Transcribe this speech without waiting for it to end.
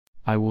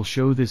I will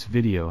show this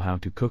video how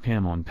to cook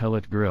ham on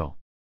pellet grill.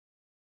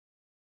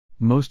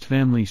 Most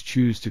families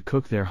choose to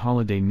cook their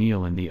holiday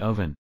meal in the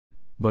oven,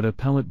 but a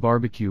pellet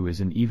barbecue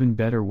is an even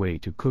better way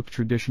to cook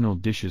traditional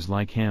dishes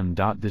like ham.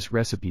 This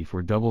recipe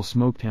for double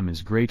smoked ham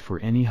is great for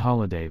any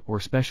holiday or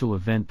special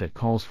event that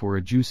calls for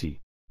a juicy,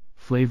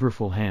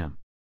 flavorful ham.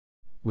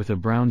 With a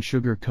brown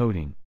sugar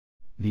coating,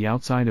 the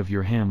outside of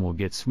your ham will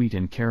get sweet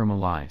and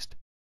caramelized.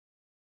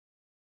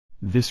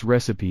 This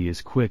recipe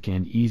is quick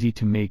and easy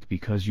to make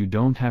because you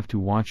don't have to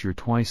watch your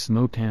twice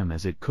smoked ham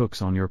as it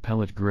cooks on your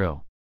pellet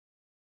grill.